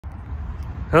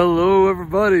Hello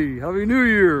everybody, Happy New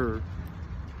Year.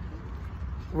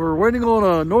 We're waiting on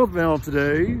a northbound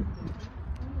today,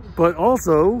 but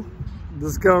also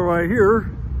this guy right here,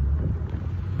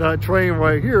 that train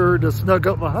right here just snuck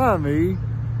up behind me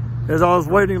as I was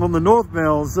waiting on the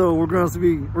northbound. So we're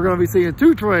gonna be seeing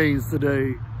two trains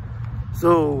today.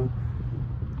 So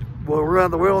well, we're on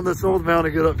the way on this northbound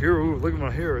to get up here. Ooh, look at my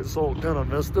hair, it's all kind of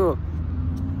messed up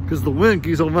because the wind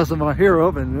keeps on messing my hair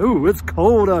up, and ooh, it's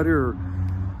cold out here.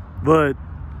 But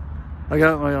I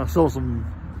got myself some.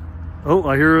 Oh,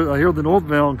 I hear the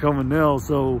northbound coming now.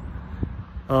 So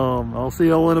I'll see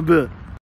y'all in a bit.